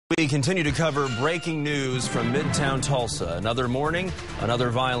We continue to cover breaking news from Midtown Tulsa. Another morning, another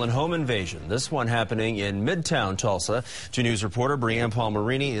violent home invasion. This one happening in Midtown Tulsa. 2 News reporter Brianne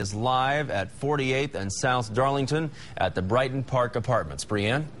Palmerini is live at 48th and South Darlington at the Brighton Park Apartments.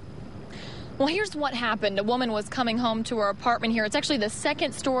 Brianne? Well, here's what happened. A woman was coming home to her apartment here. It's actually the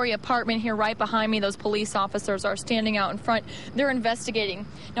second-story apartment here right behind me. Those police officers are standing out in front. They're investigating.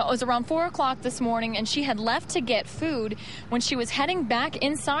 Now, it was around 4 o'clock this morning, and she had left to get food. When she was heading back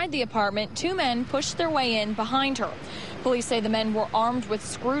inside the apartment, 2 men pushed their way in behind her. Police say the men were armed with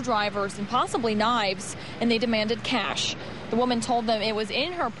screwdrivers and possibly knives, and they demanded cash. The woman told them it was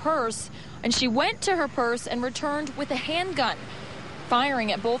in her purse, and she went to her purse and returned with a handgun,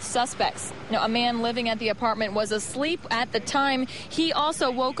 firing at both suspects. Now, a man living at the apartment was asleep at the time. He also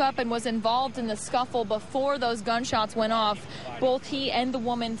woke up and was involved in the scuffle before those gunshots went off. Both he and the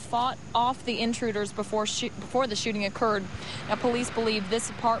woman fought off the intruders before the shooting occurred. Now, police believe this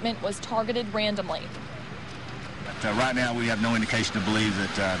apartment was targeted randomly. Right now, we have no indication to believe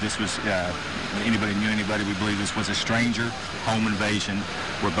that this was anybody knew anybody. We believe this was a stranger home invasion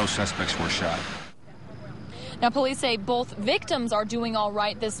where both suspects were shot. Now, police say both victims are doing all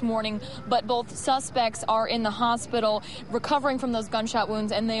right this morning, but both suspects are in the hospital recovering from those gunshot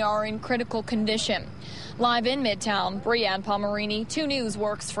wounds, and they are in critical condition. Live in Midtown, Brianne Palmerini, 2 News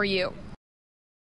works for you.